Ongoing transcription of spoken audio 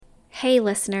Hey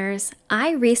listeners, I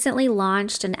recently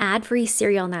launched an ad-free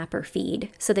Serial Napper feed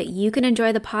so that you can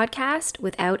enjoy the podcast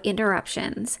without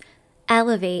interruptions.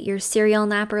 Elevate your Serial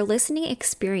Napper listening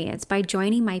experience by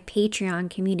joining my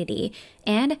Patreon community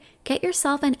and get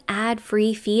yourself an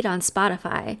ad-free feed on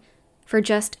Spotify. For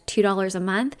just $2 a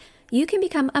month, you can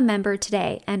become a member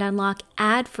today and unlock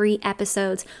ad-free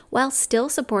episodes while still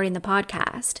supporting the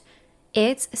podcast.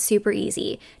 It's super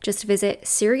easy. Just visit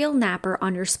Serial Napper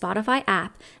on your Spotify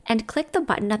app and click the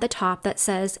button at the top that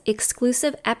says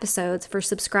Exclusive Episodes for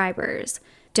Subscribers.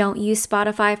 Don't use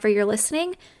Spotify for your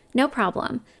listening? No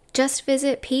problem. Just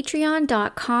visit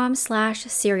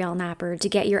patreon.com/serialnapper to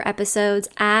get your episodes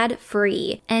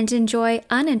ad-free and enjoy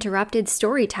uninterrupted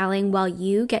storytelling while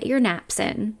you get your naps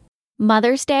in.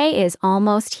 Mother's Day is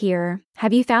almost here.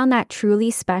 Have you found that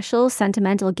truly special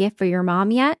sentimental gift for your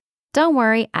mom yet? Don't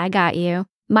worry, I got you.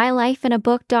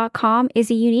 MyLifeInABook.com is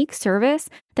a unique service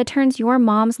that turns your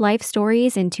mom's life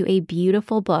stories into a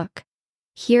beautiful book.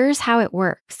 Here's how it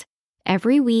works.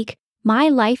 Every week,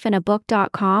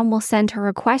 MyLifeInABook.com will send her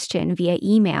a question via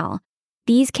email.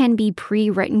 These can be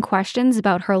pre-written questions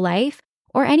about her life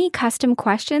or any custom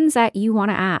questions that you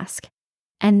want to ask.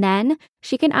 And then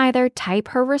she can either type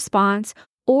her response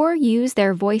or use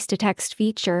their voice-to-text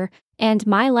feature, and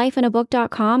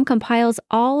MyLifeInABook.com compiles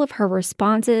all of her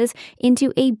responses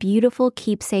into a beautiful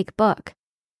keepsake book.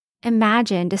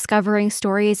 Imagine discovering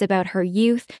stories about her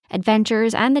youth,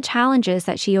 adventures, and the challenges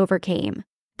that she overcame.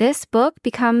 This book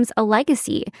becomes a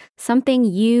legacy, something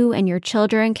you and your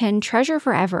children can treasure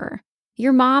forever.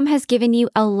 Your mom has given you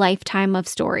a lifetime of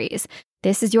stories.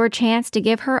 This is your chance to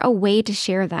give her a way to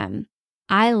share them.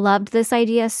 I loved this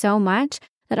idea so much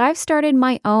that I've started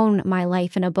my own My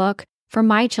Life in a Book for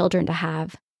my children to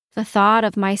have. The thought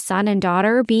of my son and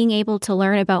daughter being able to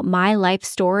learn about my life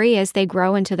story as they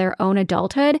grow into their own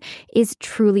adulthood is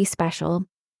truly special.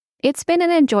 It's been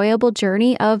an enjoyable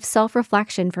journey of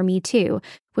self-reflection for me too,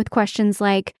 with questions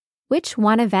like, which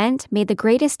one event made the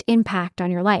greatest impact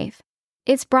on your life?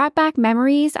 It's brought back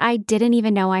memories I didn't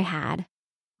even know I had.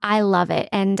 I love it,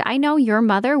 and I know your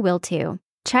mother will too.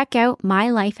 Check out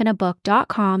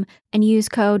MyLifeInABook.com and use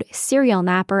code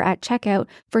SerialNapper at checkout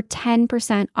for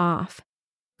 10% off.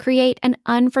 Create an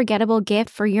unforgettable gift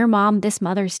for your mom this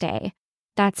Mother's Day.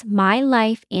 That's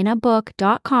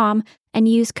MyLifeInABook.com and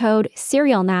use code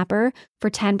SerialNapper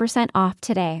for 10% off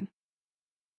today.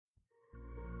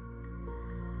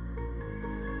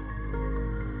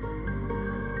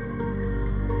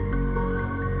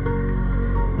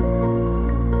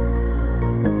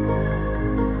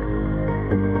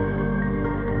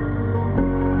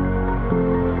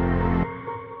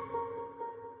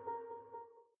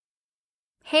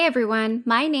 Hey everyone,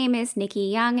 my name is Nikki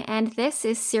Young and this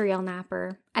is Serial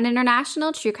Napper, an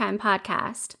international true crime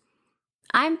podcast.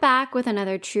 I'm back with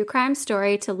another true crime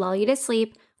story to lull you to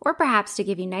sleep or perhaps to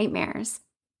give you nightmares.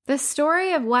 The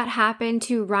story of what happened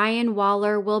to Ryan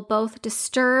Waller will both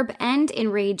disturb and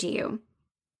enrage you.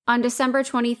 On December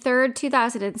 23,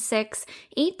 2006,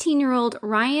 18-year-old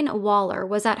Ryan Waller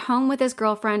was at home with his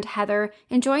girlfriend Heather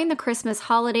enjoying the Christmas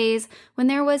holidays when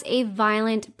there was a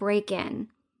violent break-in.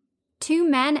 Two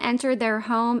men entered their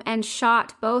home and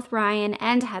shot both Ryan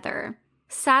and Heather.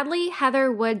 Sadly,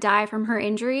 Heather would die from her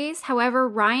injuries. However,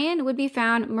 Ryan would be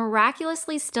found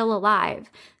miraculously still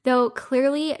alive, though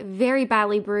clearly very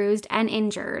badly bruised and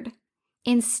injured.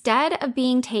 Instead of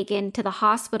being taken to the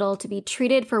hospital to be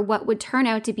treated for what would turn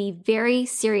out to be very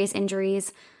serious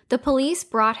injuries, the police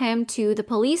brought him to the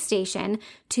police station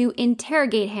to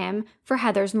interrogate him for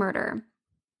Heather's murder.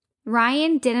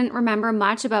 Ryan didn't remember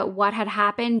much about what had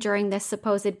happened during this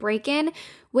supposed break-in,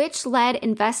 which led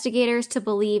investigators to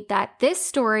believe that this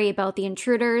story about the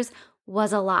intruders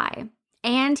was a lie,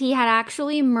 and he had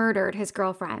actually murdered his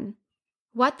girlfriend.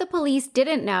 What the police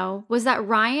didn't know was that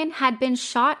Ryan had been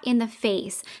shot in the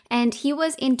face, and he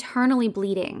was internally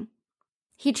bleeding.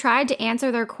 He tried to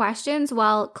answer their questions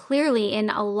while clearly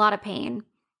in a lot of pain.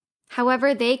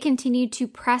 However, they continued to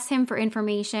press him for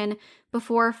information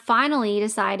before finally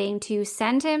deciding to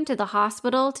send him to the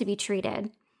hospital to be treated.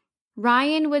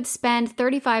 Ryan would spend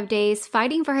 35 days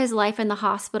fighting for his life in the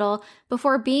hospital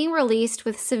before being released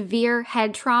with severe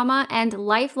head trauma and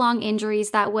lifelong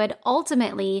injuries that would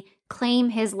ultimately claim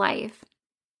his life.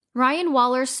 Ryan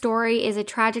Waller's story is a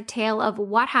tragic tale of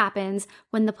what happens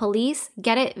when the police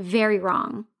get it very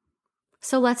wrong.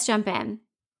 So let's jump in.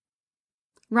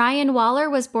 Ryan Waller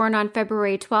was born on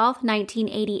February 12,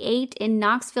 1988 in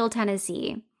Knoxville,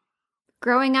 Tennessee.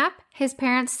 Growing up, his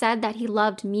parents said that he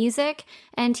loved music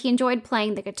and he enjoyed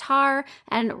playing the guitar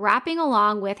and rapping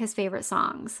along with his favorite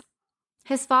songs.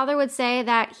 His father would say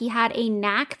that he had a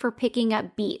knack for picking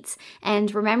up beats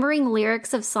and remembering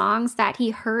lyrics of songs that he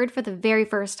heard for the very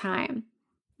first time.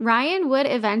 Ryan would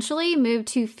eventually move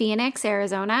to Phoenix,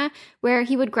 Arizona, where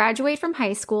he would graduate from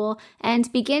high school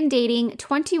and begin dating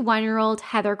 21-year-old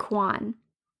Heather Kwan.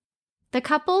 The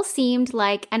couple seemed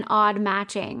like an odd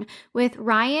matching, with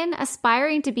Ryan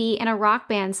aspiring to be in a rock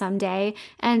band someday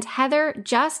and Heather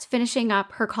just finishing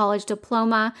up her college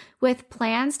diploma with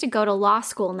plans to go to law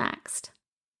school next.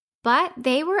 But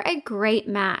they were a great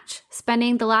match,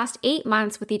 spending the last 8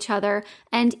 months with each other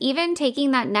and even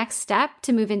taking that next step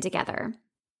to move in together.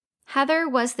 Heather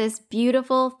was this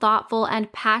beautiful, thoughtful,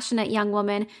 and passionate young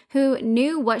woman who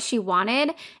knew what she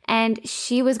wanted, and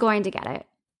she was going to get it.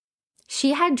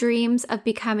 She had dreams of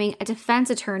becoming a defense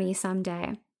attorney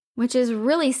someday, which is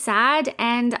really sad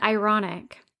and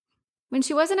ironic. When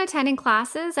she wasn't attending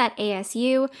classes at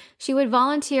ASU, she would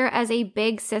volunteer as a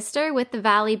big sister with the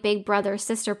Valley Big Brother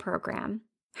Sister Program.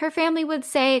 Her family would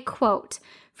say, quote,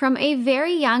 "From a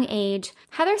very young age,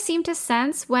 Heather seemed to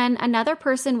sense when another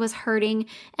person was hurting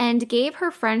and gave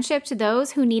her friendship to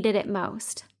those who needed it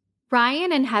most."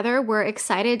 Ryan and Heather were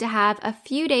excited to have a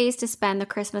few days to spend the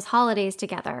Christmas holidays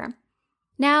together.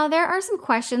 Now, there are some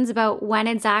questions about when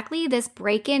exactly this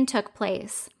break-in took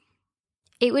place.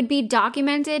 It would be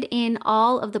documented in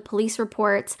all of the police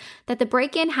reports that the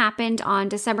break-in happened on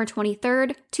December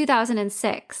 23rd,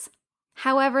 2006.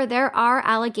 However, there are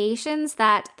allegations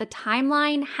that the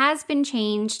timeline has been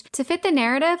changed to fit the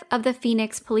narrative of the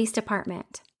Phoenix Police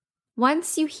Department.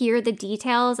 Once you hear the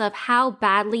details of how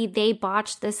badly they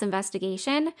botched this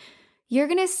investigation, you're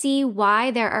going to see why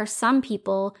there are some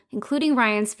people, including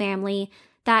Ryan's family,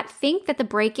 that think that the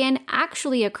break-in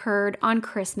actually occurred on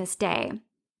Christmas Day.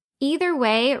 Either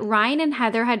way, Ryan and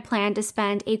Heather had planned to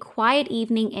spend a quiet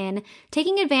evening in,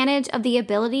 taking advantage of the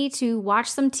ability to watch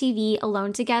some TV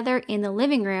alone together in the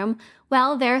living room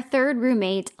while their third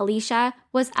roommate, Alicia,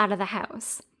 was out of the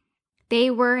house.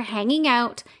 They were hanging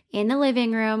out in the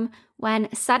living room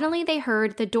when suddenly they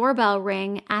heard the doorbell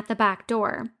ring at the back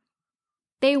door.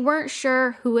 They weren't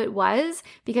sure who it was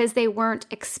because they weren't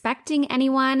expecting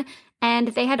anyone, and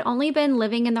they had only been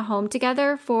living in the home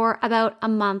together for about a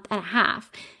month and a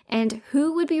half. And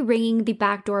who would be ringing the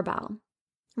back doorbell?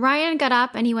 Ryan got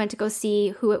up and he went to go see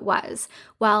who it was,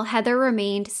 while Heather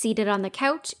remained seated on the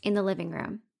couch in the living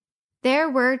room. There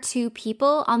were two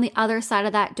people on the other side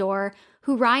of that door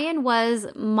who Ryan was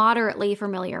moderately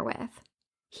familiar with.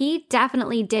 He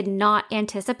definitely did not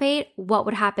anticipate what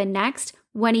would happen next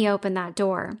when he opened that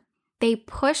door. They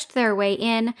pushed their way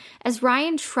in as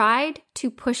Ryan tried to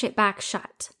push it back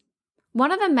shut.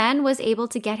 One of the men was able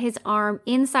to get his arm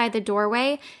inside the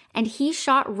doorway, and he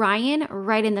shot Ryan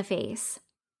right in the face.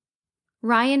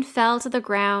 Ryan fell to the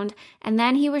ground, and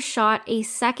then he was shot a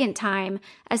second time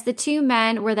as the two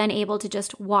men were then able to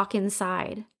just walk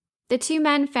inside. The two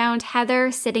men found Heather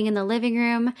sitting in the living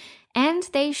room, and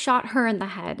they shot her in the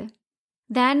head.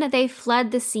 Then they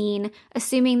fled the scene,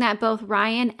 assuming that both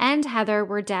Ryan and Heather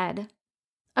were dead.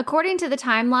 According to the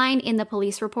timeline in the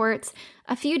police reports,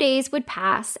 a few days would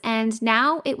pass, and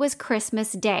now it was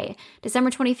Christmas Day, December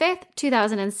 25th,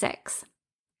 2006.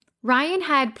 Ryan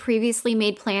had previously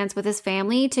made plans with his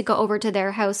family to go over to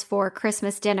their house for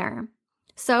Christmas dinner.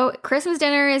 So Christmas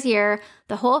dinner is here,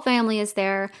 the whole family is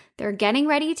there, they're getting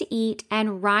ready to eat,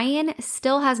 and Ryan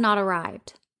still has not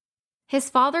arrived. His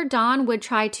father, Don, would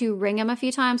try to ring him a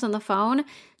few times on the phone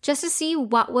just to see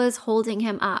what was holding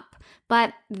him up,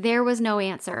 but there was no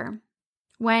answer.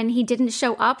 When he didn't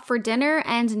show up for dinner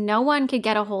and no one could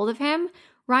get a hold of him,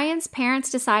 Ryan's parents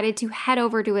decided to head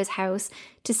over to his house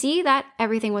to see that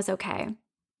everything was okay.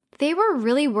 They were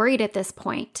really worried at this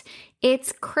point.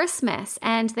 It's Christmas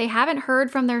and they haven't heard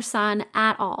from their son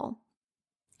at all.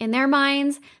 In their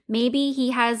minds, maybe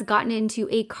he has gotten into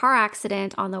a car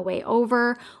accident on the way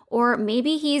over, or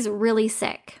maybe he's really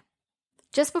sick.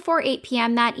 Just before 8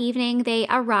 p.m. that evening, they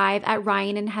arrive at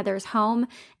Ryan and Heather's home,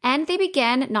 and they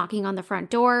begin knocking on the front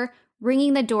door,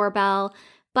 ringing the doorbell,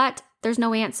 but there's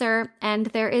no answer, and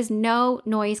there is no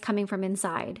noise coming from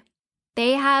inside.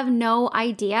 They have no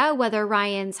idea whether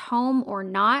Ryan's home or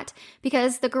not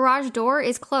because the garage door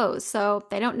is closed, so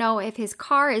they don't know if his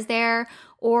car is there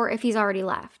or if he's already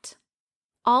left.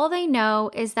 All they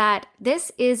know is that this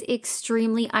is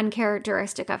extremely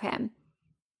uncharacteristic of him.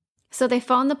 So they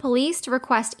phone the police to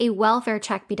request a welfare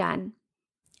check be done.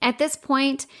 At this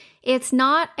point, it's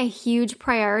not a huge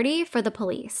priority for the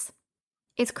police.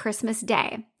 It's Christmas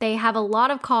Day. They have a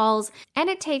lot of calls, and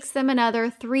it takes them another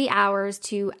 3 hours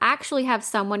to actually have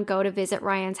someone go to visit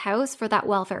Ryan's house for that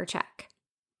welfare check.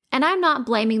 And I'm not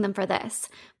blaming them for this,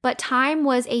 but time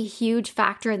was a huge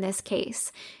factor in this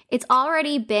case. It's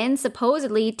already been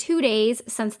supposedly 2 days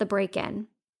since the break-in.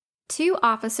 2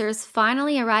 officers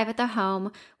finally arrive at the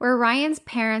home where Ryan's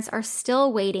parents are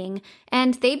still waiting,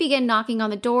 and they begin knocking on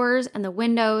the doors and the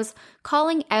windows,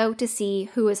 calling out to see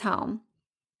who is home.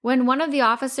 When one of the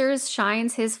officers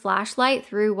shines his flashlight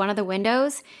through one of the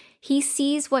windows, he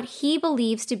sees what he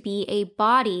believes to be a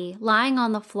body lying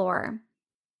on the floor.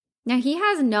 Now, he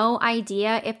has no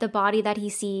idea if the body that he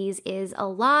sees is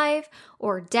alive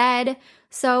or dead,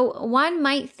 so one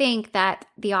might think that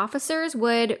the officers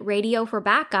would radio for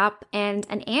backup and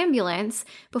an ambulance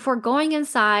before going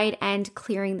inside and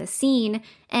clearing the scene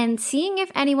and seeing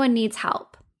if anyone needs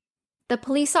help. The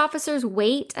police officers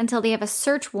wait until they have a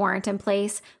search warrant in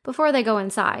place before they go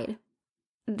inside.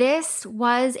 This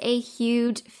was a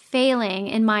huge failing,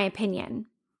 in my opinion.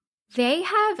 They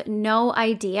have no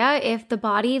idea if the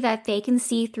body that they can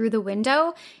see through the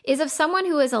window is of someone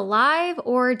who is alive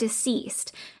or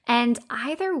deceased. And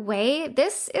either way,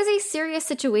 this is a serious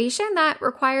situation that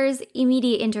requires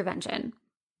immediate intervention.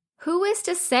 Who is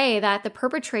to say that the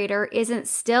perpetrator isn't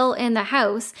still in the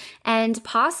house and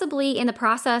possibly in the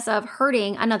process of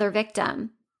hurting another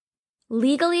victim?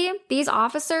 Legally, these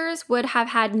officers would have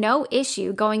had no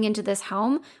issue going into this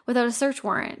home without a search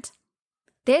warrant.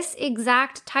 This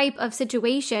exact type of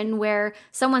situation where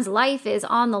someone's life is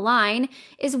on the line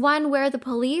is one where the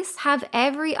police have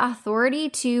every authority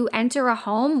to enter a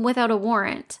home without a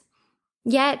warrant.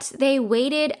 Yet they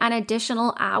waited an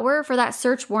additional hour for that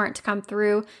search warrant to come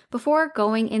through before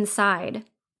going inside.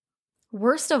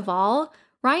 Worst of all,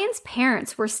 Ryan's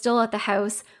parents were still at the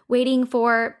house waiting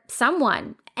for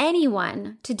someone,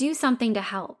 anyone, to do something to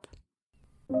help.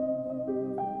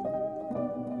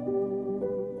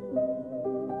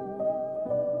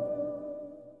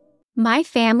 My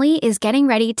family is getting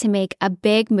ready to make a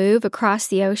big move across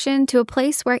the ocean to a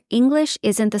place where English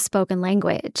isn't the spoken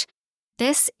language.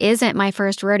 This isn't my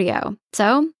first rodeo,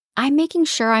 so I'm making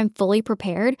sure I'm fully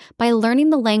prepared by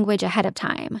learning the language ahead of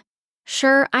time.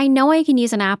 Sure, I know I can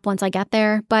use an app once I get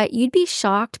there, but you'd be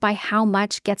shocked by how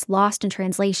much gets lost in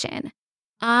translation.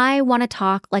 I want to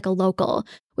talk like a local,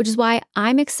 which is why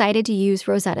I'm excited to use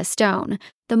Rosetta Stone,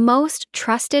 the most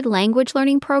trusted language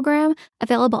learning program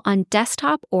available on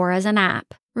desktop or as an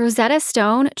app. Rosetta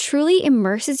Stone truly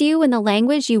immerses you in the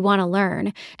language you want to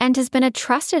learn and has been a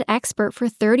trusted expert for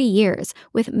 30 years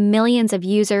with millions of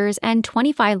users and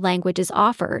 25 languages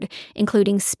offered,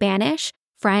 including Spanish,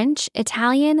 French,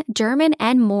 Italian, German,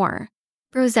 and more.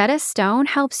 Rosetta Stone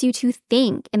helps you to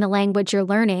think in the language you're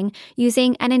learning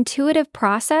using an intuitive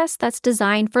process that's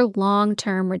designed for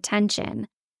long-term retention.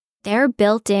 Their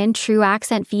built-in True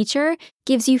Accent feature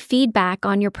gives you feedback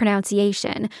on your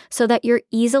pronunciation so that you're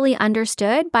easily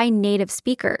understood by native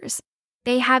speakers.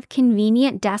 They have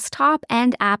convenient desktop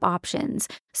and app options,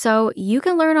 so you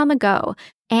can learn on the go,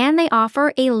 and they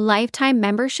offer a lifetime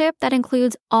membership that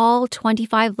includes all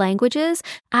 25 languages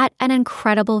at an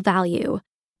incredible value.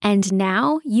 And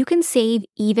now you can save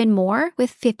even more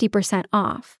with 50%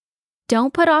 off.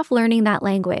 Don't put off learning that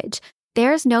language.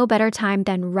 There's no better time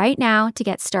than right now to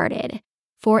get started.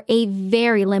 For a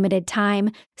very limited time,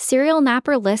 Serial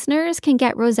Napper listeners can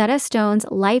get Rosetta Stone's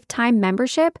lifetime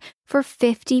membership for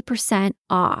 50%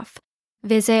 off.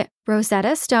 Visit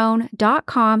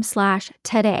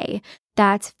rosettastone.com/today.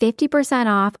 That's 50%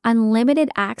 off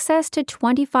unlimited access to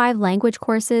 25 language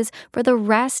courses for the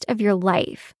rest of your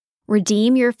life.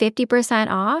 Redeem your 50%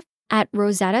 off at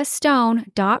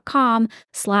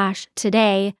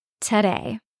rosettastone.com/today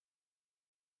today.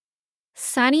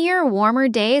 Sunnier, warmer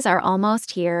days are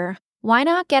almost here. Why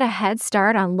not get a head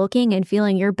start on looking and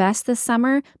feeling your best this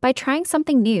summer by trying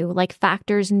something new like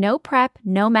Factor's no prep,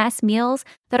 no mess meals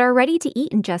that are ready to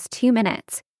eat in just 2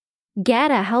 minutes.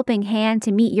 Get a helping hand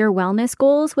to meet your wellness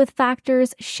goals with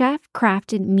Factor's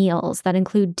chef-crafted meals that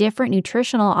include different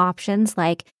nutritional options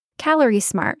like Calorie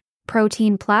Smart,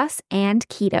 Protein Plus, and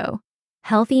Keto.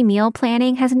 Healthy meal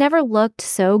planning has never looked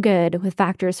so good with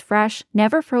Factor's fresh,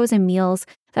 never frozen meals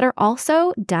that are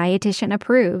also dietitian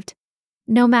approved.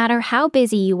 No matter how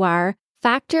busy you are,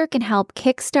 Factor can help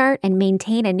kickstart and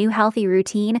maintain a new healthy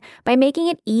routine by making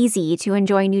it easy to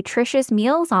enjoy nutritious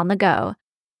meals on the go.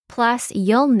 Plus,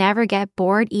 you'll never get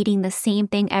bored eating the same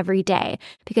thing every day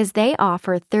because they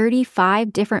offer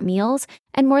 35 different meals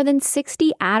and more than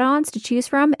 60 add-ons to choose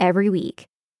from every week.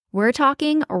 We're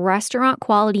talking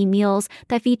restaurant-quality meals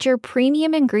that feature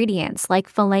premium ingredients like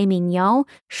filet mignon,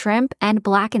 shrimp, and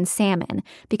blackened salmon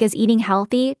because eating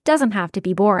healthy doesn't have to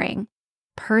be boring.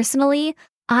 Personally,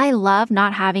 I love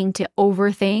not having to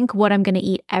overthink what I'm going to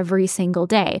eat every single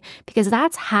day because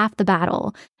that's half the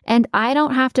battle. And I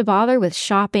don't have to bother with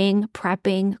shopping,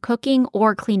 prepping, cooking,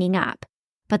 or cleaning up.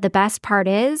 But the best part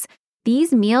is,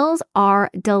 these meals are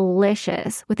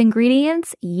delicious with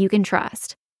ingredients you can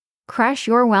trust. Crush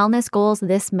your wellness goals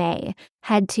this May.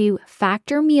 Head to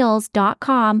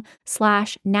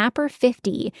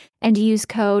factormeals.com/napper50 and use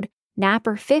code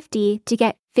napper50 to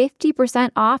get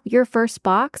 50% off your first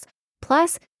box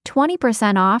plus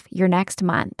 20% off your next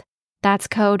month. That's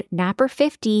code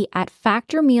napper50 at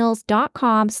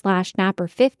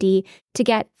factormeals.com/napper50 to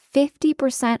get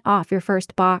 50% off your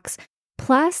first box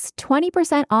plus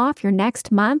 20% off your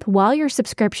next month while your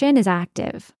subscription is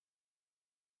active.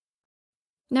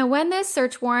 Now, when this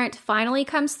search warrant finally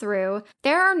comes through,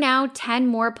 there are now 10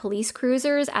 more police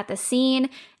cruisers at the scene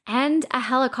and a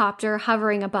helicopter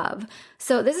hovering above.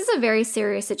 So this is a very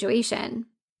serious situation.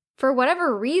 For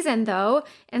whatever reason, though,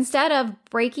 instead of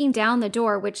breaking down the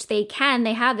door, which they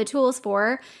have the tools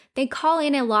for, they call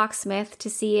in a locksmith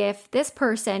to see if this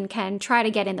person can try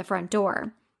to get in the front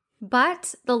door.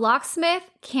 But the locksmith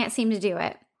can't seem to do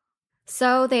it.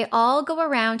 So they all go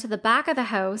around to the back of the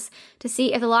house to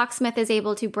see if the locksmith is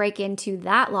able to break into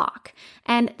that lock.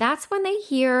 And that's when they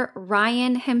hear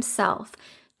Ryan himself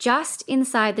just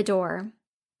inside the door.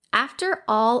 After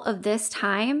all of this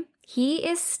time, he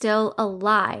is still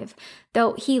alive,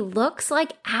 though he looks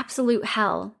like absolute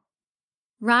hell.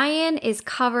 Ryan is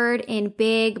covered in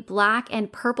big black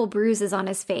and purple bruises on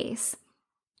his face.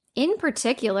 In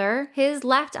particular, his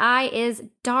left eye is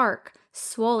dark,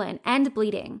 swollen, and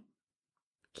bleeding.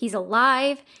 He's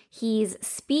alive, he's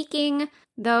speaking,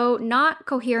 though not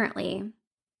coherently.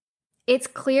 It's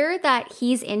clear that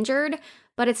he's injured,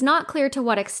 but it's not clear to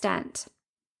what extent.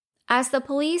 As the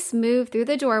police move through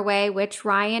the doorway, which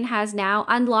Ryan has now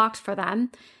unlocked for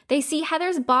them, they see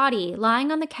Heather's body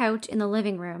lying on the couch in the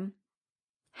living room.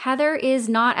 Heather is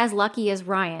not as lucky as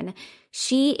Ryan.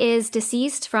 She is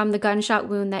deceased from the gunshot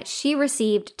wound that she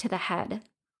received to the head.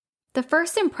 The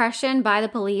first impression by the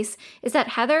police is that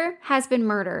Heather has been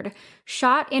murdered,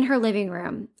 shot in her living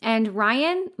room, and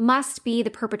Ryan must be the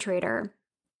perpetrator.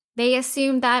 They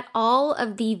assume that all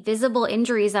of the visible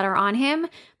injuries that are on him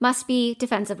must be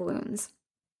defensive wounds.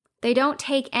 They don't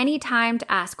take any time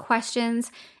to ask questions,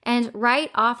 and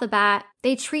right off the bat,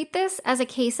 they treat this as a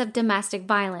case of domestic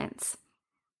violence.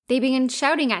 They begin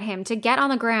shouting at him to get on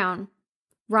the ground.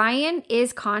 Ryan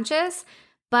is conscious,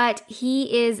 but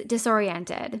he is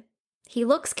disoriented. He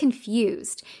looks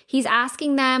confused. He's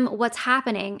asking them what's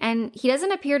happening, and he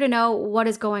doesn't appear to know what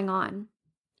is going on.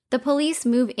 The police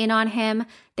move in on him,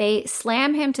 they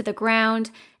slam him to the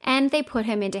ground, and they put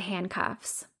him into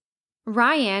handcuffs.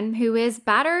 Ryan, who is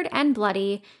battered and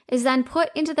bloody, is then put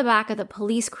into the back of the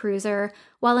police cruiser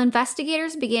while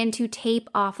investigators begin to tape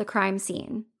off the crime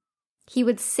scene. He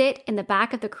would sit in the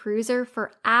back of the cruiser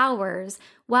for hours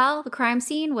while the crime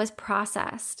scene was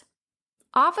processed.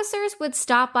 Officers would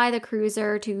stop by the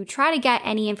cruiser to try to get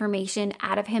any information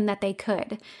out of him that they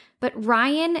could, but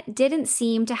Ryan didn't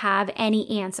seem to have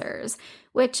any answers,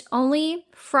 which only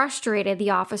frustrated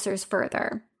the officers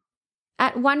further.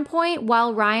 At one point,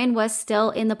 while Ryan was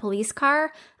still in the police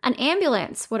car, an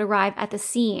ambulance would arrive at the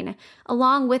scene,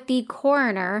 along with the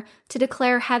coroner, to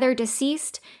declare Heather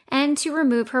deceased and to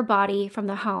remove her body from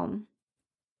the home.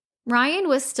 Ryan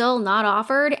was still not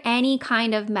offered any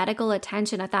kind of medical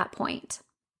attention at that point.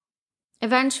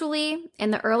 Eventually, in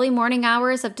the early morning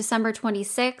hours of December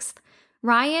 26th,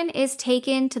 Ryan is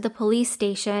taken to the police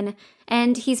station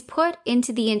and he's put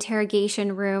into the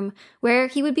interrogation room where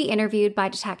he would be interviewed by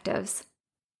detectives.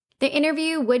 The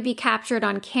interview would be captured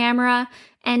on camera,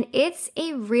 and it's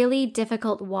a really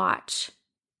difficult watch.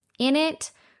 In it,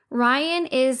 Ryan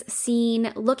is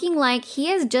seen looking like he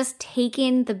has just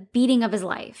taken the beating of his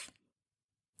life.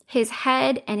 His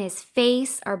head and his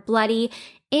face are bloody,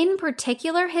 in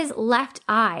particular his left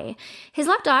eye. His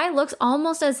left eye looks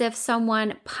almost as if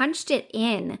someone punched it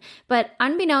in, but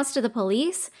unbeknownst to the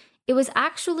police, it was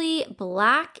actually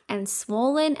black and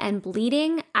swollen and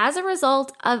bleeding as a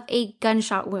result of a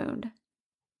gunshot wound.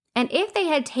 And if they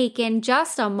had taken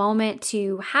just a moment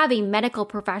to have a medical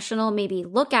professional maybe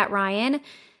look at Ryan,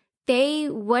 they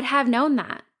would have known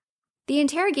that. The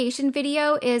interrogation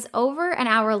video is over an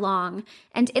hour long,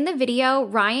 and in the video,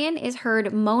 Ryan is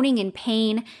heard moaning in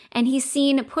pain, and he's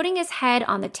seen putting his head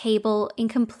on the table in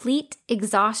complete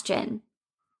exhaustion.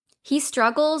 He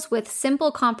struggles with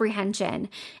simple comprehension,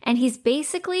 and he's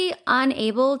basically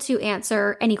unable to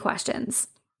answer any questions.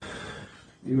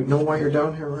 You know why you're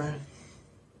down here, Ryan?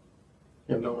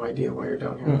 You have no idea why you're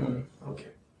down here? Mm-hmm. Okay.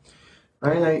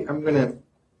 Ryan, I'm gonna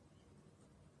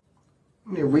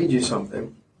read you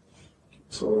something.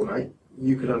 So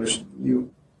you could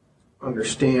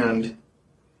understand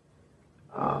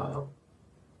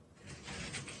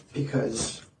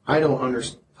because I don't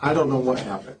know what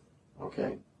happened.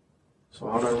 Okay, so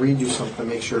I'm going to read you something to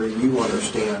make sure you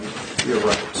understand your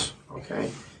rights.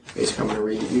 Okay, basically I'm going to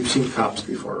read. You've seen Cops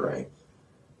before, right?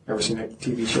 Ever seen a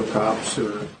TV show Cops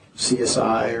or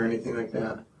CSI or anything like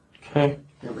that? Okay.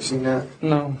 You ever seen that?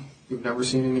 No. You've never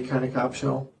seen any kind of cop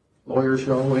show? Lawyer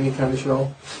show? Any kind of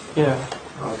show? Yeah.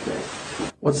 Okay.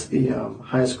 What's the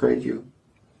highest grade you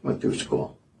went through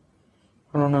school?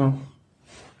 I don't know.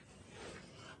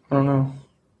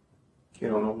 You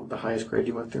don't know the highest grade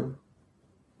you went through?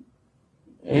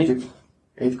 8th?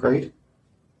 8th grade?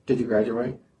 Did you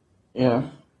graduate? Yeah.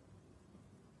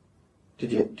 Do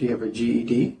you have a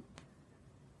GED?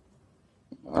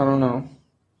 I don't know.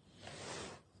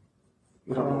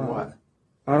 You don't know what?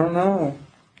 I don't know.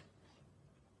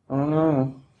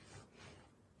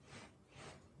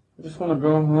 I just want to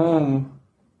go home.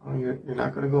 Oh, you're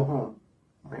not going to go home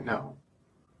right now.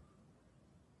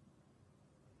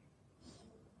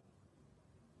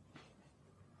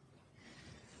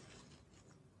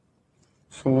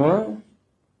 So what?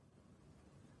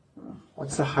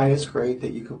 What's the highest grade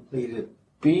that you completed?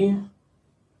 B?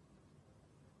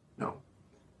 No.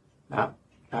 Not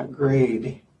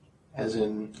grade as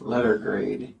in letter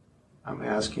grade. I'm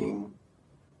asking,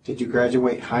 did you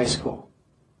graduate high school?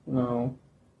 No.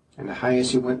 And the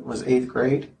highest you went was 8th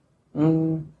grade?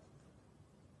 Yep.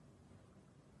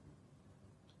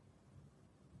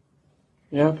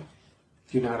 Do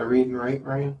you know how to read and write,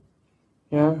 Ryan?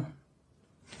 Yeah.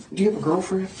 Do you have a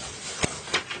girlfriend?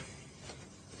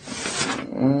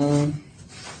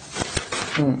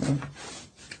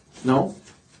 No?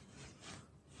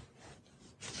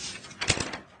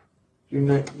 You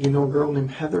know a girl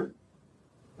named Heather?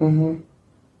 You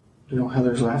know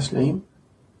Heather's last name?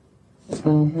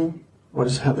 What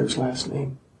is Heather's last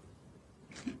name?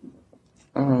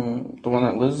 The one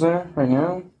that lives there right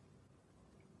now?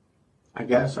 I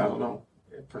guess, I don't know.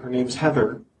 If her name's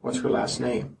Heather, what's her last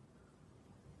name?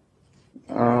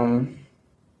 I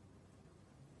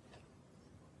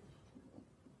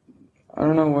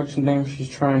don't know which name she's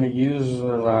trying to use as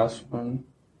her last one.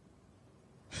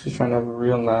 She's trying to have a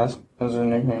real last as her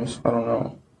nickname, so I don't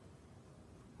know.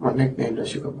 What nickname does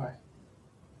she go by?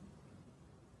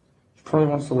 She probably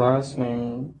wants the last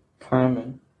name,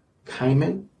 Kyman.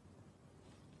 Kyman?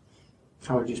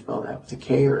 How would you spell that? With a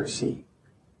K or a C?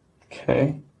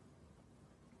 K?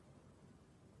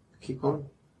 Keep going.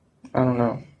 I don't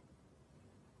know.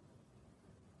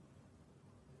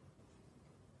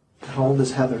 How old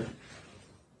is Heather?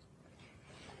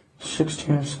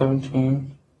 16 or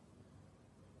 17.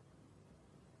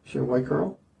 Is she a white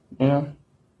girl? Yeah.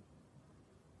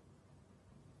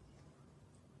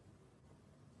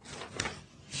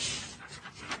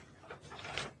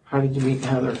 How did you meet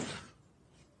Heather?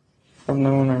 I've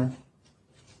known her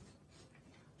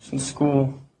since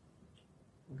school.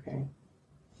 Okay.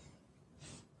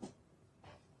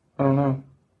 I don't know.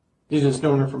 You just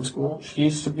known her from school? She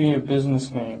used to be a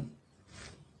business name.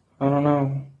 I don't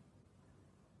know.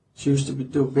 She used to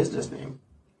do a business name.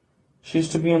 She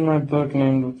used to be in my book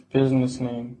named with business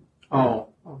name. Oh,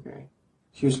 okay.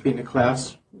 She used to be in the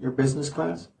class, your business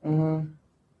class? All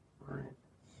right.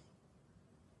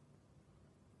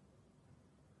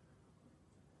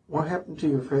 What happened to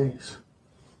your face?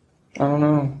 I don't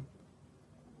know.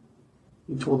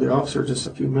 You told the officer just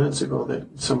a few minutes ago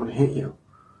that someone hit you.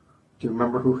 Do you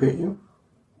remember who hit you?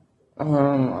 I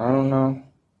don't know.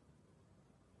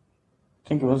 I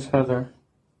think it was Heather.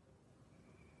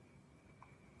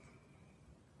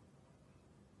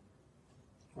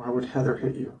 Why would Heather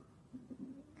hit you?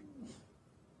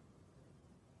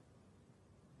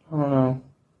 I don't know.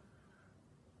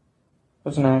 It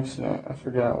was an accident. I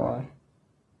forgot why.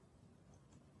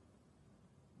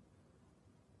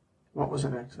 What was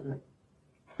an accident?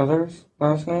 Heather's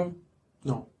last name?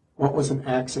 No. What was an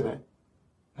accident?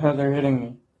 Heather hitting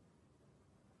me.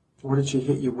 What did she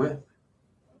hit you with?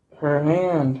 Her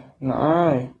hand in the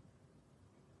eye.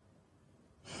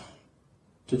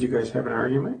 Did you guys have an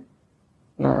argument?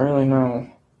 Not really, no.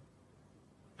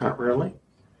 Not really?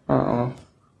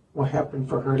 What happened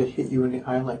for her to hit you in the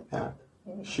eye like that?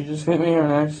 She just hit me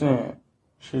on accident.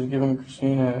 She was giving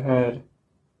Christina a head.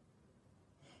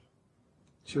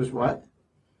 She was what?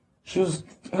 She was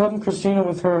helping Christina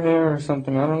with her hair or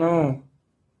something. I don't know.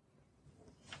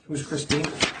 Who's Christine?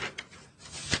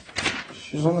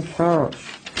 She's on the couch.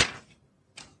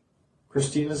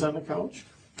 Christina's on the couch?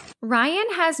 Ryan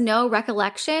has no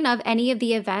recollection of any of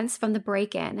the events from the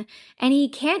break-in, and he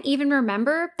can't even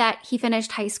remember that he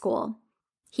finished high school.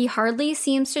 He hardly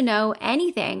seems to know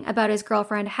anything about his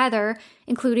girlfriend Heather,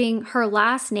 including her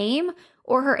last name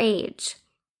or her age.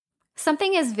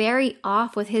 Something is very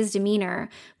off with his demeanor,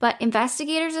 but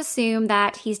investigators assume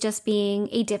that he's just being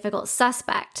a difficult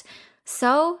suspect,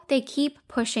 so they keep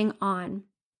pushing on.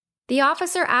 The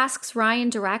officer asks Ryan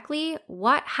directly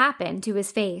what happened to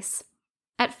his face.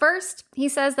 At first, he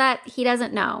says that he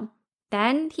doesn't know.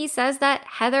 Then he says that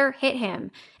Heather hit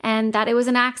him and that it was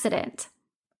an accident.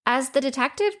 As the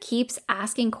detective keeps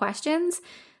asking questions,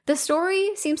 the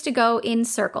story seems to go in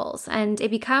circles and it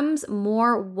becomes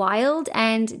more wild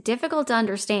and difficult to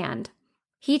understand.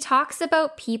 He talks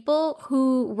about people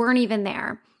who weren't even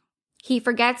there. He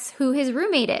forgets who his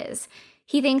roommate is.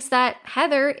 He thinks that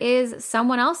Heather is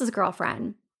someone else's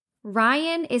girlfriend.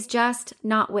 Ryan is just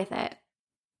not with it.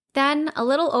 Then, a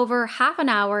little over half an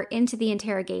hour into the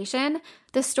interrogation,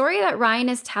 the story that Ryan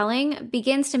is telling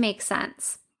begins to make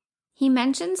sense. He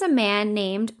mentions a man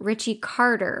named Richie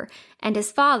Carter and his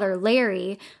father,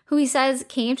 Larry, who he says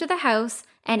came to the house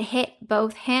and hit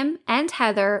both him and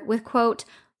Heather with, quote,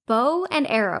 bow and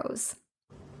arrows.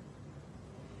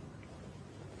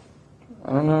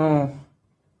 I don't know.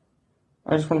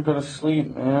 I just want to go to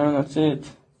sleep, man. That's it.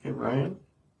 Hey, Ryan?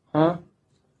 Huh?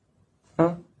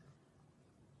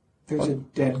 There's a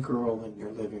dead girl in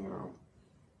your living room.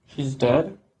 She's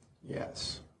dead?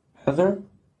 Yes. Heather?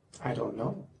 I don't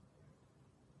know.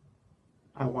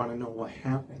 I want to know what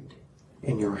happened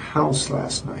in your house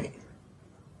last night.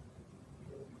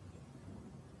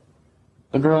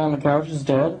 The girl on the couch is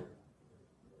dead?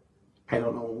 I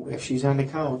don't know if she's on the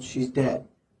couch. She's dead.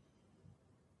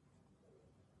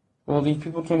 Well, these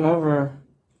people came over,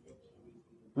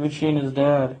 Richie and his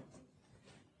dad,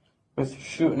 with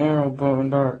shoot and arrow, bow and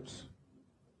darts.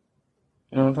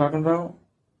 You know what I'm talking about?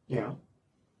 Yeah.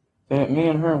 They hit me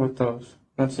and her with those.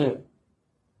 That's it.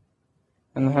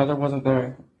 And Heather wasn't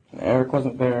there. And Eric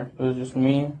wasn't there. It was just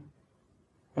me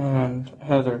and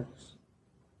Heather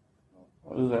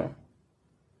was there.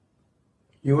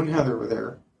 You and Heather were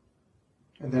there.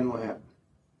 And then what happened?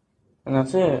 And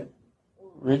that's it.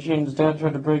 Richie and his dad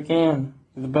tried to break in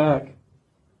through the back.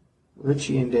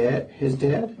 Richie and his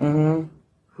dad? Mm-hmm.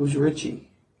 Who's Richie?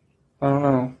 I don't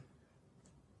know.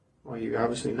 Well, you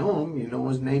obviously know him. You know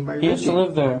his name by He Richie. used to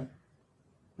live there.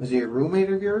 Was he a roommate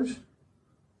of yours?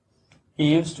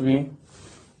 He used to be.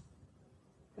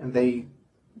 And they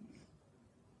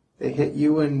hit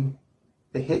you and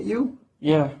they hit you?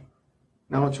 Yeah.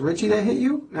 Now it's Richie that hit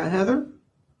you, not Heather?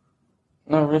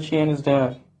 No, Richie and his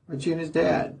dad. Richie and his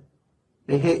dad.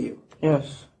 They hit you.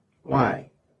 Yes. Why?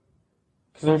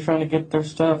 Because they're trying to get their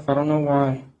stuff. I don't know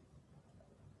why.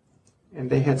 And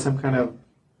they had some kind of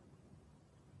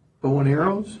bow and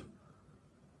arrows?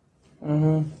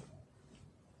 Mm-hmm.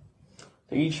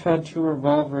 They each had 2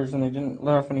 revolvers and they didn't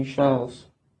let off any shells.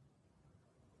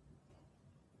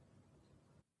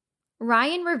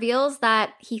 Ryan reveals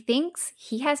that he thinks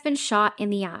he has been shot in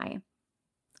the eye.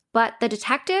 But the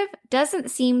detective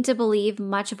doesn't seem to believe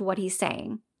much of what he's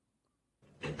saying.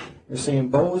 You're saying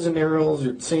bows and arrows,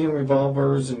 you're saying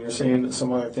revolvers, and you're saying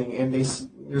some other thing, and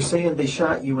you're saying they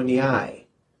shot you in the eye.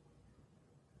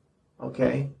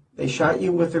 Okay? They shot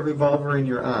you with a revolver in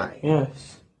your eye.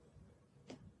 Yes.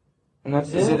 And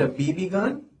that's Is it a BB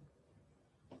gun?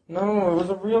 No, it was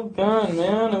a real gun,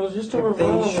 man. It was just a If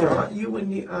revolver. they shot you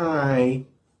in the eye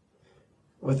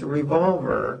with a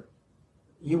revolver,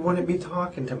 you wouldn't be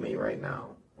talking to me right now.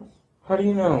 How do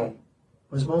you know?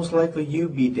 It was most likely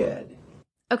you'd be dead.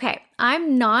 Okay,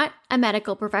 I'm not a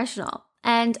medical professional,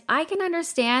 and I can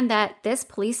understand that this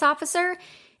police officer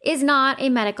is not a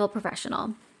medical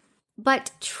professional.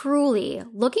 But truly,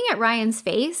 looking at Ryan's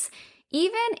face,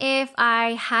 even if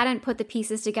I hadn't put the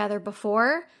pieces together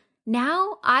before,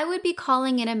 now I would be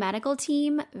calling in a medical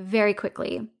team very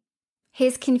quickly.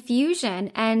 His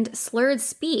confusion and slurred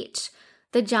speech,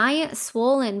 the giant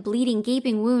swollen, bleeding,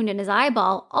 gaping wound in his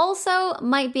eyeball also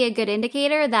might be a good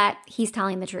indicator that he's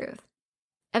telling the truth.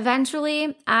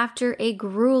 Eventually, after a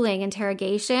grueling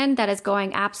interrogation that is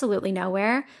going absolutely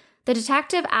nowhere, the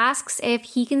detective asks if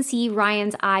he can see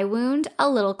Ryan's eye wound a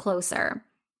little closer.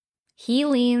 He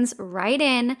leans right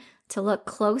in to look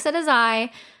close at his eye,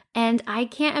 and I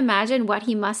can't imagine what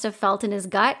he must have felt in his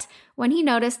gut when he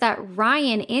noticed that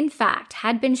Ryan, in fact,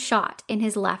 had been shot in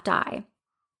his left eye.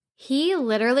 He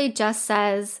literally just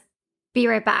says, "Be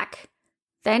right back."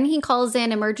 Then he calls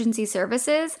in emergency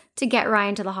services to get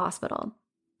Ryan to the hospital.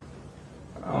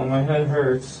 Oh, my head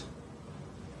hurts.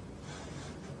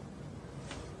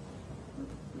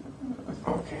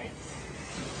 Okay.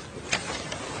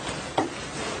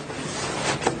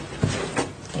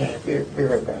 Yeah, be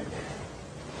right back.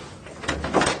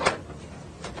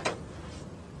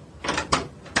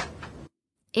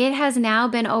 It has now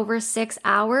been over 6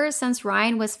 hours since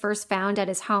Ryan was first found at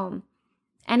his home,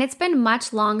 and it's been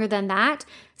much longer than that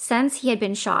since he had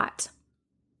been shot.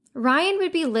 Ryan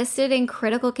would be listed in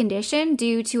critical condition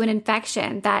due to an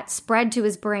infection that spread to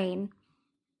his brain.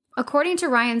 According to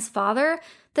Ryan's father,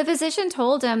 the physician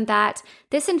told him that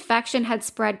this infection had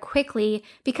spread quickly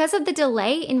because of the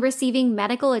delay in receiving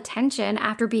medical attention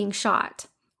after being shot.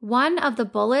 One of the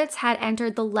bullets had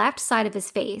entered the left side of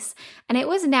his face, and it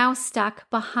was now stuck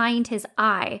behind his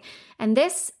eye, and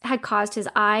this had caused his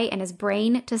eye and his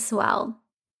brain to swell.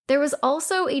 There was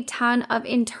also a ton of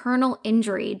internal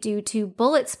injury due to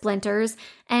bullet splinters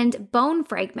and bone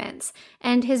fragments,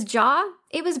 and his jaw,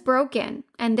 it was broken,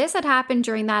 and this had happened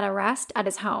during that arrest at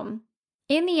his home.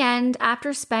 In the end,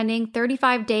 after spending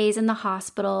 35 days in the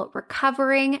hospital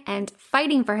recovering and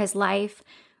fighting for his life,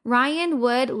 Ryan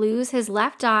would lose his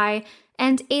left eye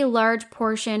and a large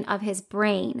portion of his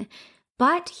brain,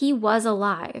 but he was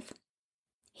alive.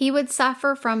 He would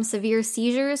suffer from severe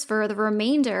seizures for the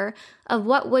remainder of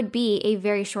what would be a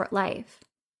very short life.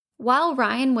 While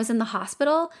Ryan was in the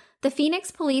hospital, the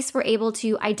Phoenix police were able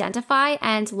to identify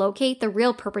and locate the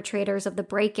real perpetrators of the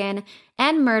break-in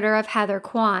and murder of Heather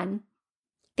Quan.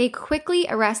 They quickly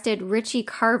arrested Richie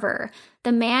Carver,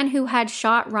 the man who had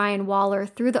shot Ryan Waller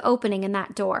through the opening in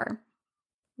that door.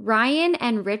 Ryan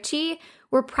and Richie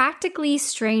were practically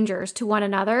strangers to one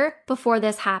another before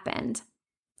this happened.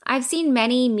 I've seen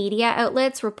many media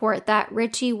outlets report that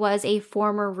Richie was a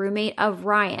former roommate of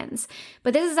Ryan's,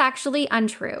 but this is actually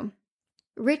untrue.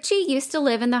 Richie used to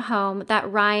live in the home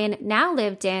that Ryan now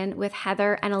lived in with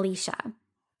Heather and Alicia.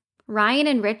 Ryan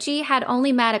and Richie had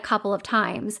only met a couple of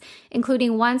times,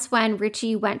 including once when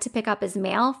Richie went to pick up his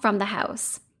mail from the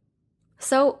house.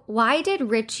 So why did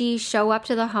Richie show up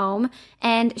to the home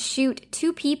and shoot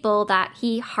two people that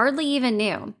he hardly even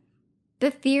knew?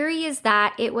 The theory is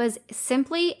that it was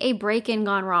simply a break-in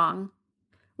gone wrong.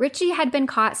 Richie had been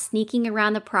caught sneaking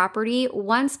around the property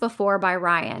once before by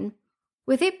Ryan.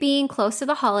 With it being close to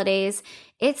the holidays,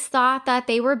 it's thought that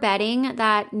they were betting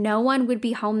that no one would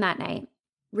be home that night.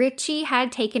 Richie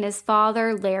had taken his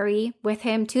father, Larry, with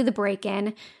him to the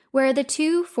break-in, where the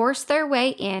two forced their way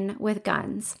in with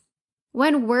guns.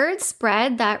 When word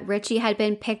spread that Richie had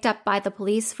been picked up by the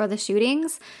police for the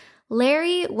shootings,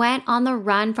 Larry went on the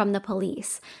run from the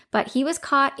police, but he was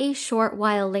caught a short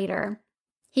while later.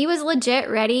 He was legit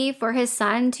ready for his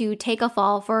son to take a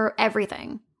fall for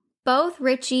everything. Both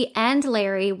Richie and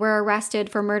Larry were arrested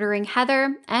for murdering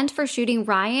Heather and for shooting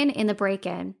Ryan in the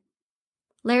break-in.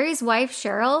 Larry's wife,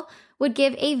 Cheryl, would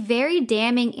give a very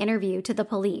damning interview to the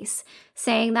police,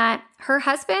 saying that her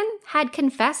husband had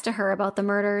confessed to her about the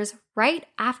murders right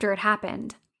after it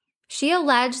happened. She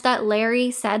alleged that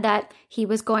Larry said that he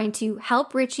was going to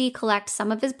help Richie collect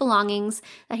some of his belongings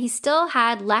that he still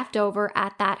had left over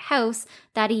at that house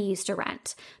that he used to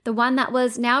rent, the one that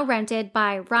was now rented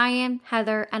by Ryan,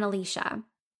 Heather, and Alicia.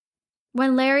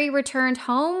 When Larry returned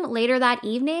home later that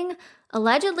evening,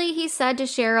 allegedly he said to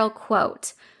Cheryl,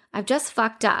 quote, "I've just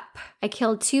fucked up. I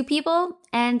killed two people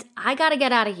and I gotta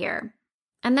get out of here."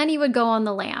 And then he would go on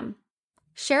the lam.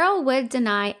 Cheryl would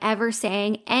deny ever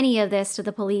saying any of this to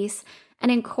the police,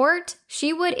 and in court,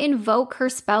 she would invoke her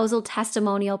spousal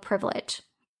testimonial privilege,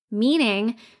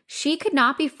 meaning she could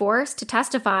not be forced to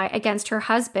testify against her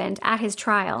husband at his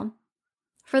trial.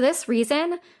 For this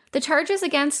reason, the charges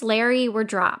against Larry were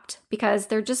dropped because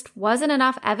there just wasn't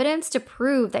enough evidence to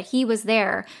prove that he was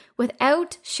there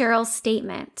without Cheryl's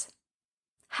statement.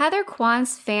 Heather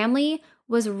Quan's family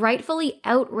was rightfully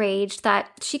outraged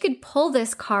that she could pull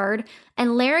this card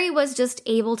and Larry was just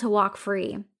able to walk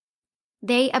free.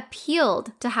 They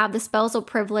appealed to have the spousal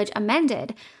privilege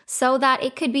amended so that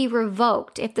it could be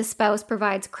revoked if the spouse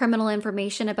provides criminal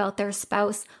information about their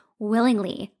spouse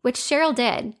willingly, which Cheryl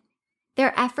did.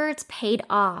 Their efforts paid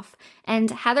off,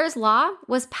 and Heather's law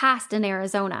was passed in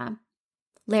Arizona.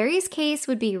 Larry's case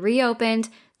would be reopened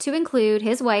to include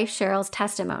his wife Cheryl's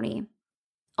testimony.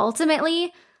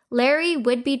 Ultimately, Larry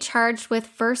would be charged with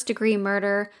first-degree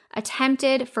murder,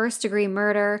 attempted first-degree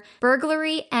murder,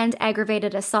 burglary, and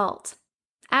aggravated assault.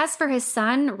 As for his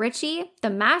son, Richie, the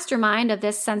mastermind of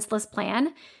this senseless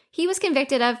plan, he was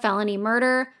convicted of felony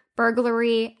murder,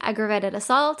 burglary, aggravated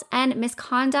assault, and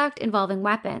misconduct involving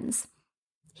weapons.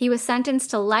 He was sentenced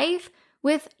to life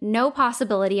with no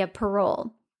possibility of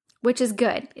parole, which is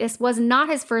good. This was not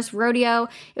his first rodeo.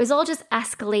 It was all just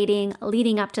escalating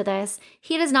leading up to this.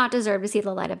 He does not deserve to see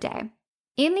the light of day.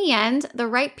 In the end, the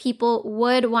right people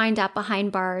would wind up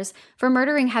behind bars for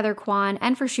murdering Heather Quan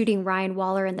and for shooting Ryan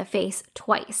Waller in the face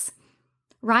twice.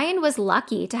 Ryan was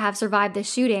lucky to have survived the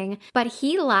shooting, but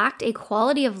he lacked a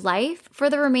quality of life for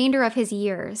the remainder of his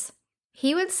years.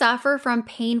 He would suffer from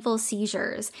painful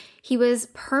seizures. He was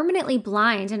permanently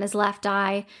blind in his left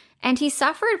eye, and he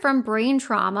suffered from brain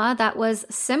trauma that was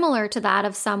similar to that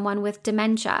of someone with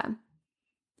dementia.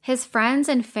 His friends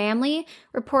and family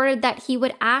reported that he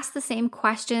would ask the same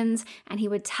questions and he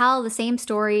would tell the same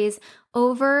stories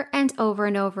over and over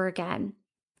and over again.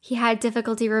 He had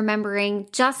difficulty remembering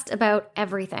just about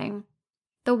everything.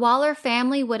 The Waller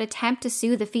family would attempt to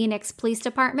sue the Phoenix Police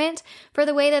Department for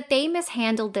the way that they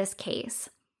mishandled this case.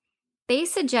 They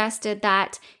suggested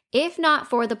that if not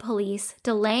for the police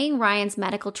delaying Ryan's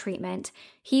medical treatment,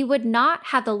 he would not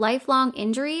have the lifelong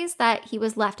injuries that he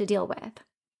was left to deal with.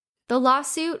 The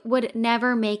lawsuit would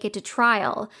never make it to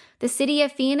trial. The city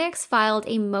of Phoenix filed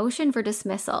a motion for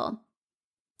dismissal.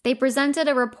 They presented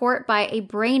a report by a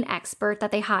brain expert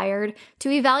that they hired to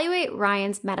evaluate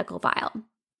Ryan's medical file.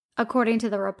 According to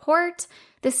the report,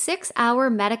 the 6-hour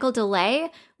medical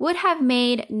delay would have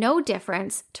made no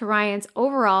difference to Ryan's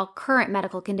overall current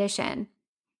medical condition.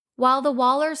 While the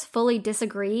Wallers fully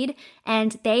disagreed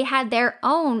and they had their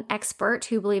own expert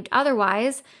who believed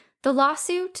otherwise, the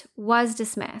lawsuit was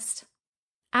dismissed.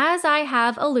 As I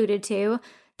have alluded to,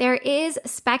 there is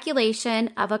speculation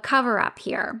of a cover-up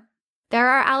here. There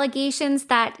are allegations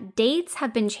that dates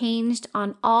have been changed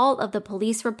on all of the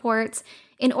police reports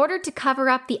in order to cover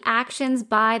up the actions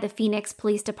by the Phoenix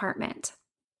Police Department.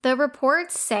 The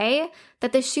reports say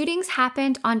that the shootings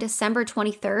happened on December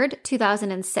 23rd,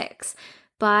 2006,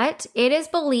 but it is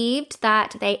believed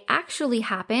that they actually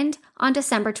happened on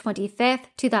December 25th,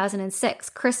 2006,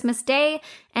 Christmas Day,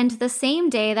 and the same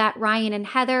day that Ryan and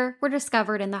Heather were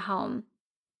discovered in the home.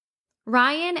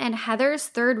 Ryan and Heather's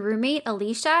third roommate,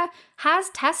 Alicia, has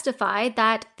testified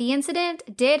that the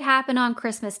incident did happen on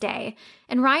Christmas Day,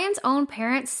 and Ryan's own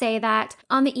parents say that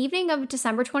on the evening of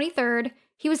December 23rd,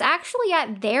 he was actually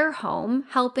at their home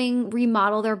helping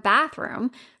remodel their bathroom,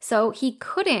 so he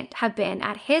couldn't have been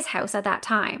at his house at that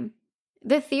time.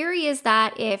 The theory is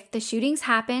that if the shootings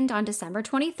happened on December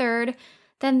 23rd,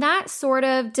 then that sort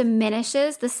of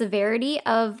diminishes the severity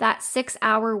of that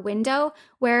 6-hour window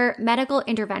where medical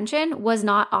intervention was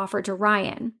not offered to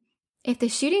Ryan. If the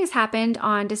shootings happened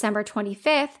on December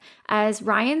 25th, as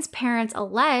Ryan's parents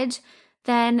allege,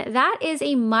 then that is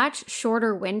a much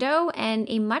shorter window and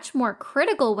a much more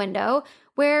critical window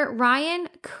where Ryan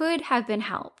could have been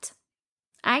helped.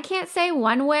 I can't say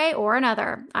one way or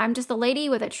another. I'm just a lady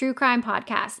with a true crime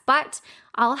podcast, but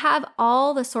I'll have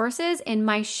all the sources in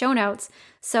my show notes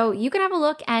so you can have a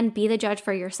look and be the judge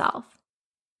for yourself.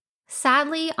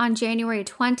 Sadly, on January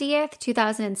 20th,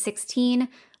 2016,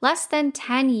 less than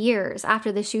 10 years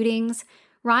after the shootings,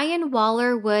 Ryan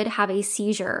Waller would have a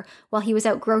seizure while he was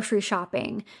out grocery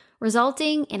shopping,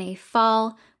 resulting in a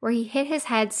fall where he hit his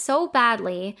head so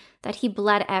badly that he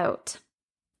bled out.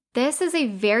 This is a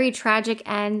very tragic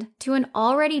end to an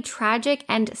already tragic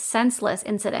and senseless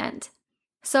incident.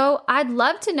 So I'd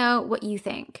love to know what you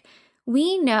think.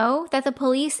 We know that the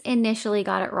police initially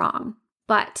got it wrong,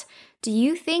 but do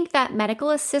you think that medical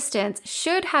assistance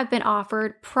should have been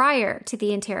offered prior to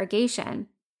the interrogation?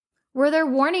 Were there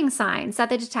warning signs that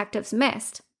the detectives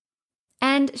missed?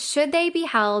 And should they be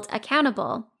held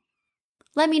accountable?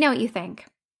 Let me know what you think.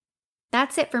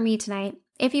 That's it for me tonight.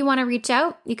 If you want to reach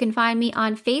out, you can find me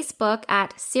on Facebook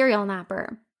at Serial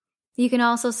Napper. You can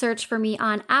also search for me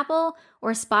on Apple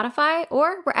or Spotify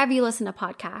or wherever you listen to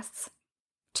podcasts.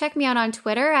 Check me out on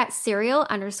Twitter at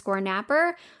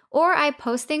serial_napper, or I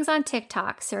post things on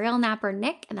TikTok, Serial Napper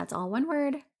Nick, and that's all one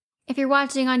word. If you're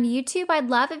watching on YouTube, I'd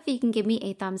love if you can give me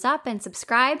a thumbs up and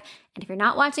subscribe. And if you're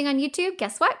not watching on YouTube,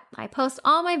 guess what? I post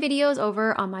all my videos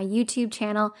over on my YouTube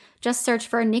channel. Just search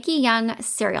for Nikki Young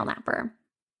Serial Napper.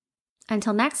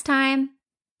 Until next time,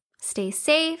 stay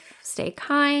safe, stay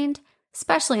kind,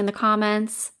 especially in the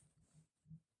comments.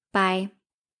 Bye.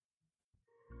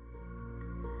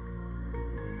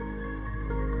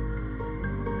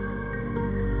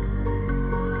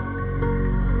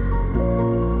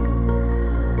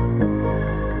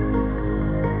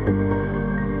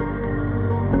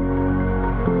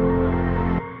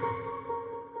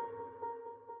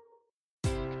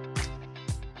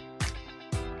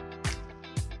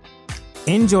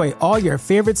 Enjoy all your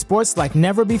favorite sports like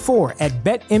never before at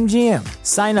BetMGM.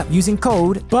 Sign up using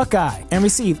code Buckeye and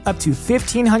receive up to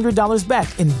 $1,500 back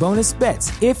in bonus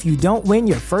bets if you don't win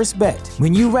your first bet.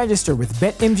 When you register with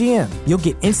BetMGM, you'll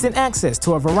get instant access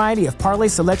to a variety of parlay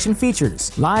selection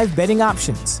features, live betting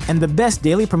options, and the best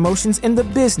daily promotions in the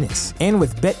business. And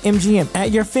with BetMGM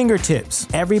at your fingertips,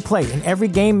 every play and every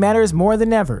game matters more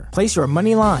than ever. Place your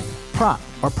money line, prop,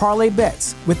 or parlay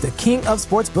bets with the king of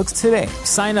sportsbooks today.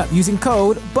 Sign up using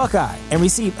code Buckeye and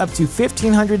receive up to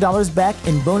 $1,500 back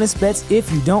in bonus bets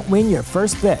if you don't win your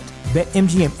first bet.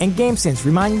 BetMGM and GameSense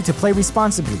remind you to play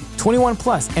responsibly. 21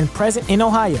 plus and present in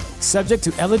Ohio, subject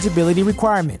to eligibility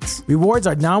requirements. Rewards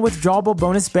are non-withdrawable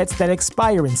bonus bets that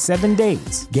expire in 7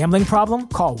 days. Gambling problem?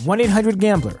 Call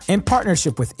 1-800-GAMBLER in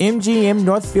partnership with MGM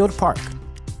Northfield Park.